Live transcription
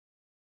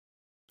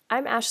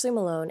I'm Ashley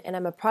Malone, and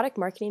I'm a Product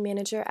Marketing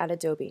Manager at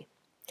Adobe.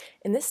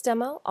 In this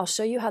demo, I'll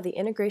show you how the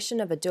integration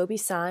of Adobe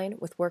Sign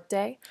with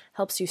Workday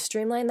helps you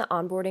streamline the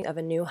onboarding of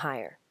a new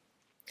hire.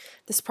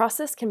 This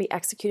process can be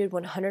executed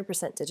 100%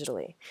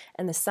 digitally,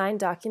 and the signed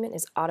document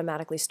is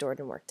automatically stored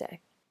in Workday.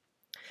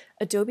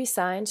 Adobe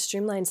Sign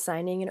streamlines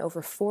signing in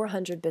over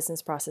 400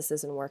 business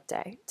processes in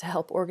Workday to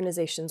help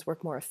organizations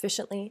work more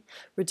efficiently,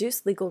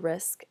 reduce legal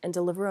risk, and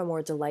deliver a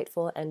more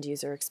delightful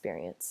end-user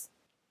experience.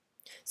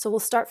 So we'll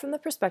start from the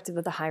perspective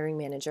of the hiring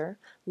manager,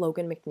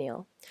 Logan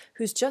McNeil,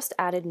 who's just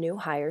added new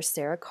hire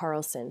Sara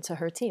Carlson to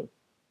her team.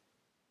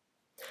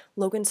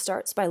 Logan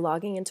starts by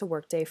logging into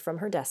Workday from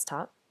her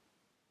desktop.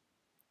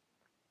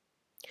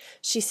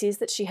 She sees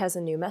that she has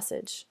a new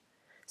message,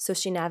 so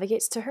she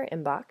navigates to her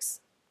inbox.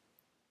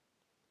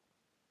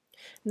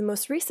 The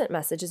most recent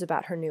message is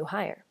about her new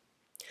hire.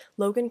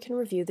 Logan can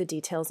review the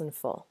details in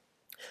full.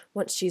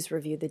 Once she's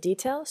reviewed the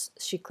details,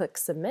 she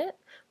clicks Submit,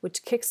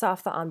 which kicks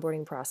off the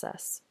onboarding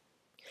process.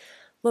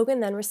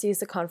 Logan then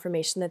receives a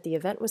confirmation that the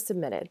event was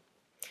submitted,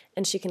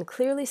 and she can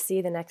clearly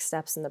see the next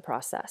steps in the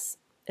process.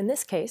 In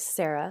this case,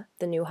 Sara,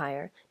 the new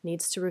hire,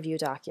 needs to review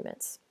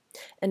documents.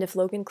 And if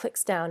Logan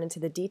clicks down into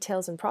the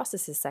Details and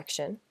Processes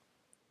section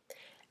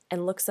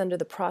and looks under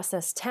the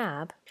Process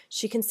tab,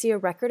 she can see a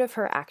record of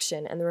her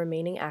action and the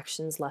remaining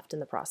actions left in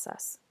the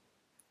process.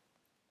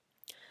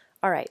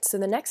 Alright, so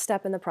the next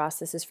step in the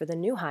process is for the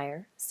new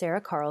hire,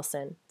 Sara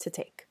Carlson, to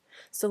take.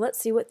 So let's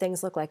see what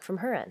things look like from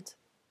her end.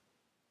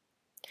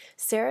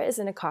 Sara is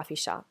in a coffee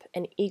shop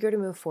and eager to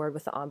move forward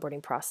with the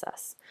onboarding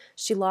process.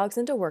 She logs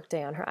into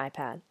Workday on her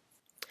iPad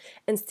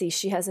and sees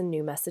she has a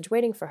new message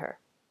waiting for her.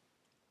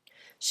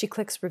 She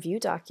clicks Review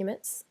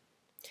Documents,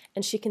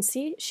 and she can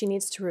see she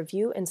needs to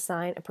review and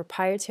sign a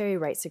proprietary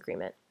rights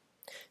agreement.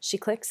 She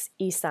clicks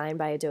e-Sign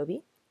by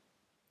Adobe,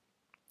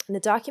 and the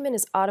document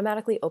is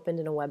automatically opened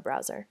in a web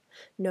browser.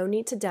 No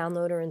need to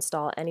download or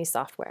install any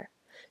software.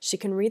 She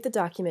can read the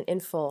document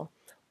in full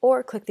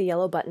or click the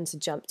yellow button to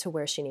jump to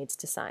where she needs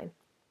to sign.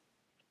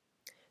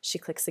 She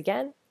clicks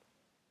again,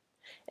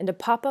 and a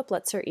pop-up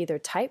lets her either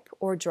type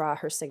or draw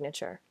her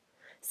signature.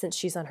 Since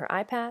she's on her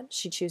iPad,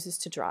 she chooses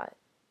to draw it.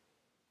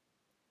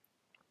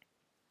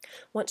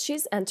 Once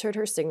she's entered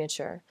her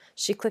signature,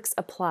 she clicks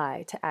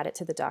Apply to add it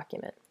to the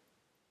document.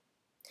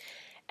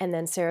 And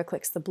then Sara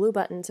clicks the blue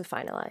button to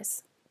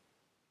finalize.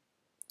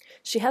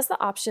 She has the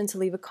option to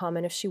leave a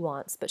comment if she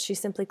wants, but she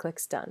simply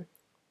clicks Done.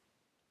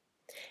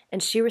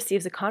 And she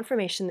receives a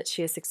confirmation that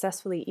she has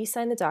successfully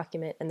e-signed the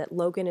document and that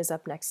Logan is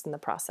up next in the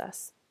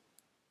process.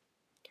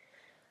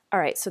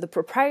 Alright, so the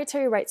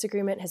proprietary rights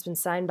agreement has been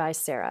signed by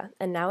Sara,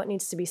 and now it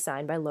needs to be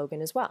signed by Logan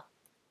as well.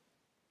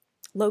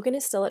 Logan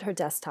is still at her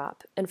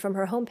desktop, and from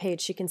her home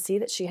page she can see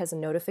that she has a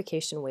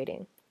notification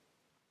waiting.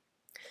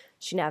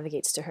 She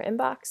navigates to her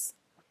inbox,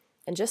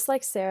 and just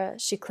like Sara,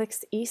 she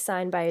clicks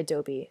e-Sign by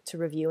Adobe to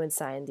review and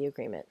sign the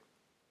agreement.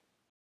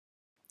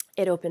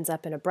 It opens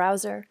up in a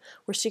browser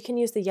where she can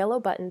use the yellow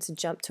button to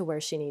jump to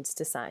where she needs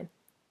to sign.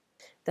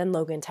 Then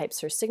Logan types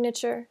her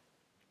signature,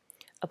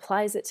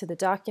 applies it to the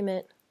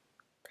document,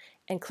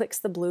 and clicks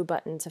the blue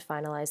button to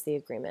finalize the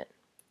agreement.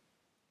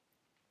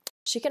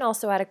 She can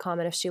also add a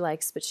comment if she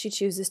likes, but she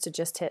chooses to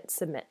just hit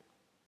Submit.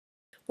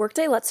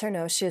 Workday lets her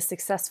know she has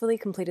successfully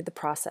completed the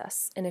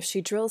process, and if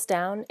she drills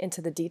down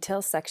into the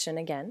Details section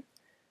again,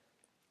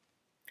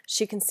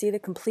 she can see the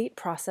complete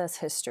process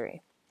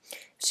history.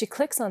 She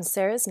clicks on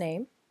Sara's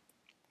name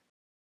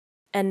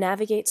and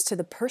navigates to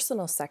the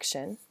Personal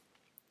section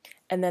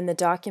and then the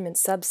Document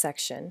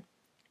subsection.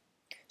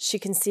 She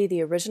can see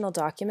the original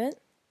document,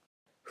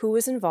 who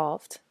was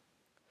involved,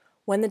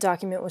 when the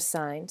document was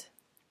signed,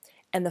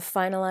 and the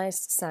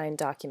finalized signed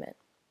document.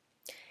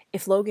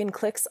 If Logan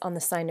clicks on the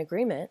signed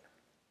agreement,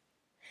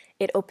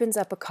 it opens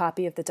up a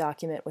copy of the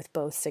document with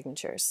both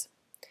signatures.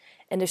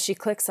 And if she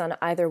clicks on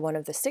either one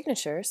of the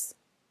signatures,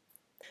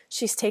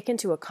 she's taken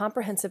to a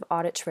comprehensive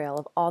audit trail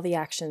of all the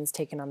actions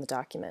taken on the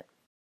document.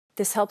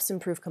 This helps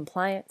improve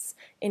compliance,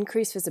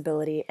 increase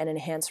visibility, and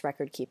enhance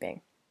record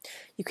keeping.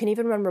 You can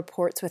even run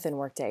reports within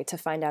Workday to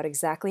find out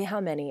exactly how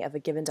many of a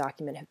given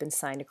document have been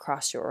signed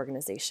across your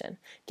organization,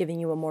 giving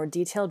you a more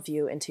detailed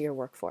view into your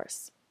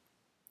workforce.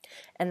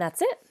 And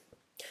that's it!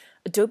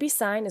 Adobe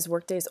Sign is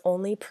Workday's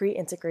only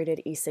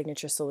pre-integrated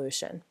e-signature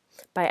solution.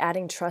 By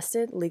adding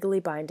trusted,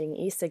 legally binding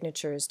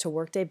e-signatures to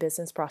Workday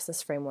Business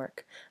Process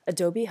Framework,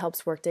 Adobe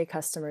helps Workday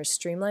customers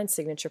streamline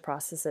signature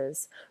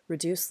processes,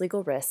 reduce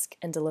legal risk,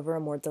 and deliver a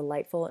more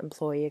delightful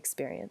employee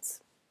experience.